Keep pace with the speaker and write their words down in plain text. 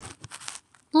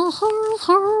The whole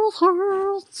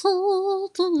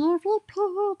tilt in every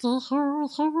part. The whole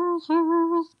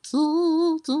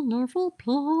tilt in every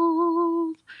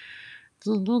part.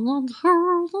 Ding and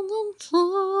hurl and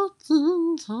tilt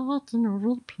in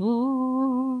every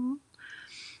part.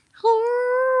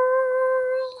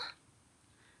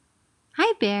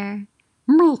 Hi, Bear.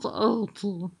 Miss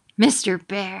Auntie. Mr.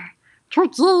 Bear.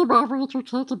 Today I want to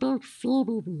talk about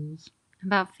families.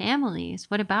 About families?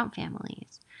 What about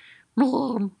families?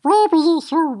 Man, families are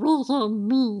so weird and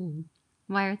mean.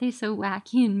 Why are they so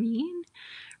wacky and mean?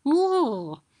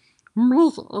 Yeah,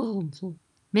 Miss Auntie.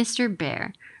 Mr.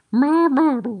 Bear. My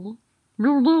mommy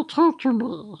will not talk to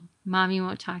me. Mommy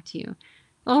won't talk to you.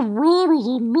 And Mommy is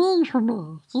mean to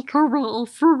me. She called me a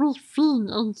foolish thing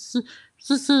and she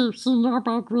said she's not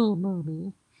my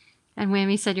grandmommy. And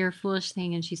Whammy said you're a foolish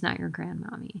thing and she's not your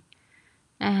grandmommy.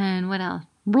 And what else?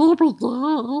 Mommy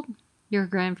died. Your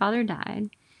grandfather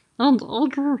died. And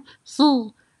Uncle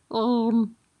said,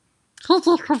 he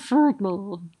just confused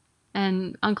me.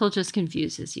 And Uncle just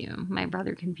confuses you. My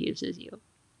brother confuses you.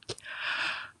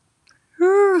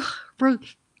 But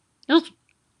it's,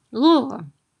 yeah.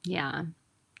 Yeah.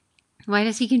 Why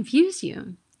does he confuse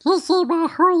you? He said my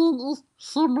hurling is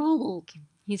shamanic.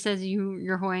 He says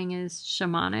your hoying is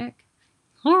shamanic.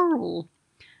 Harry,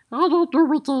 I don't know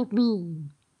what that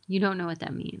means. You don't know what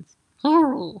that means.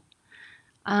 Harry.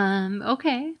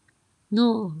 Okay.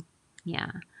 Yeah.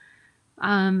 Yeah.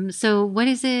 So what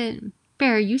is it?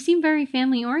 Bear, you seem very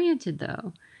family oriented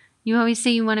though. You always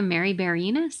say you want to marry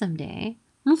Bearina someday.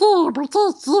 Yeah, but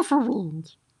that's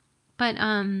different. But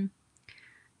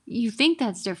you think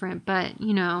that's different, but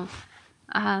Grammy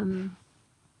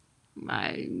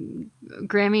and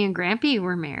Grampy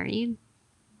were married.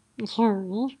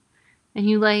 Harry. And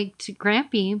you liked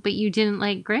Grampy, but you didn't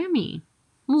like Grammy.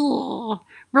 Yeah.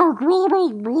 Well,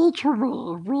 Grammy's mean to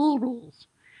me. Really.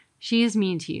 She is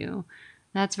mean to you.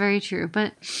 That's very true.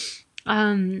 But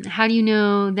how do you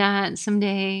know that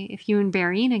someday, if you and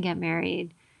Bearina get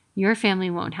married, your family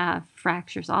won't have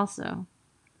fractures also?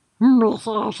 Miss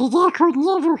Ashley, that could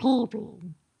never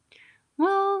happen.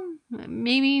 Well,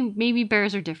 maybe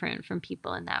bears are different from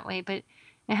people in that way, but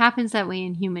it happens that way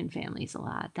in human families a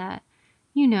lot. That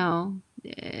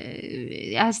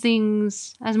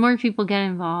as more people get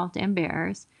involved and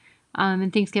bears,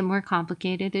 and things get more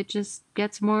complicated, it just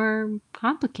gets more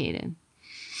complicated.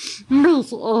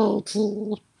 Miss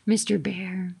Auntie. Mr.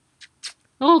 Bear.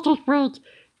 I just want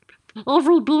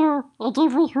every bear and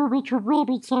every human to love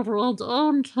each other and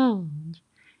I'm kind.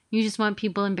 You just want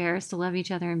people and bears to love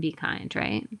each other and be kind,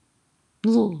 right?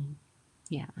 Yeah.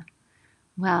 Yeah.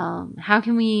 Well, how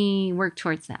can we work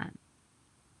towards that?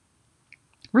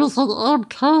 We said I'm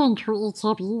kind to each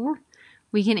other.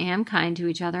 We can am kind to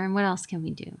each other, and what else can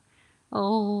we do?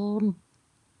 We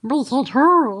can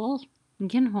hurl. We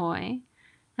can hoy.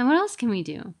 And what else can we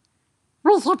do?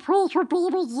 We can pray to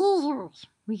baby Jesus.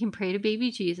 We can pray to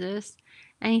baby Jesus.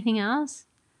 Anything else?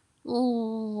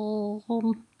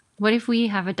 What if we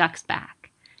have a duck's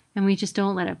back and we just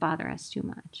don't let it bother us too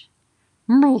much?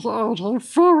 Miss Auntie,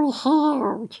 very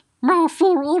hard. I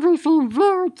feel everything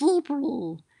very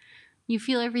deeply. You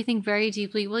feel everything very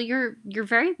deeply. Well, you're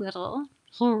very little.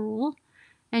 Harry.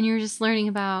 And you're just learning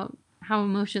about how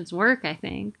emotions work, I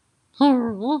think.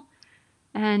 Harry.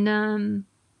 And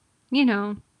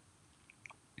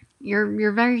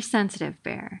you're very sensitive,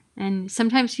 Bear. And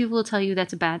sometimes people will tell you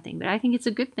that's a bad thing, but I think it's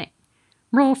a good thing.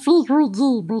 My favorite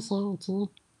day, Miss Auntie.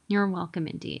 You're welcome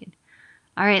indeed.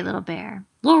 All right, little bear.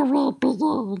 All right, Big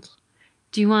Aunt.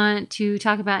 Do you want to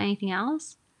talk about anything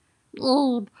else?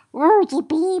 The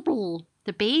baby.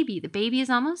 The baby. The baby is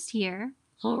almost here.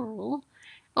 Harry.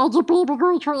 And the baby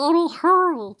going to any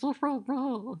hurry just right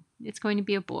now. It's going to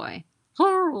be a boy.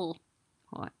 Harry.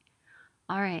 Boy.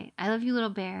 All right. I love you, little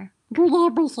bear. Good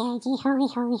night, Miss Auntie. Hurry,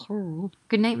 hurry, hurry.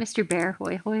 Good night, Mr. Bear.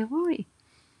 Hoy, hoy, hoy.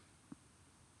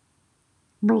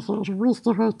 Miss Auntie, we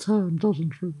still have time,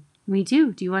 doesn't we? We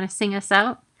do. Do you want to sing us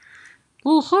out?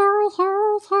 The hurry,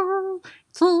 hurry, hurry.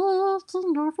 Just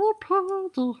another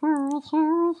part. The hurry,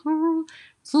 hurry, hurry.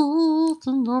 Just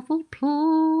another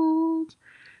part.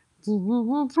 The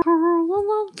hurry,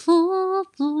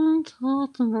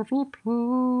 just another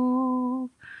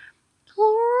part.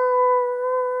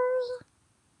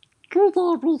 Good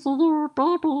night, Miss Auntie.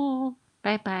 Bye-bye.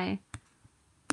 Bye-bye.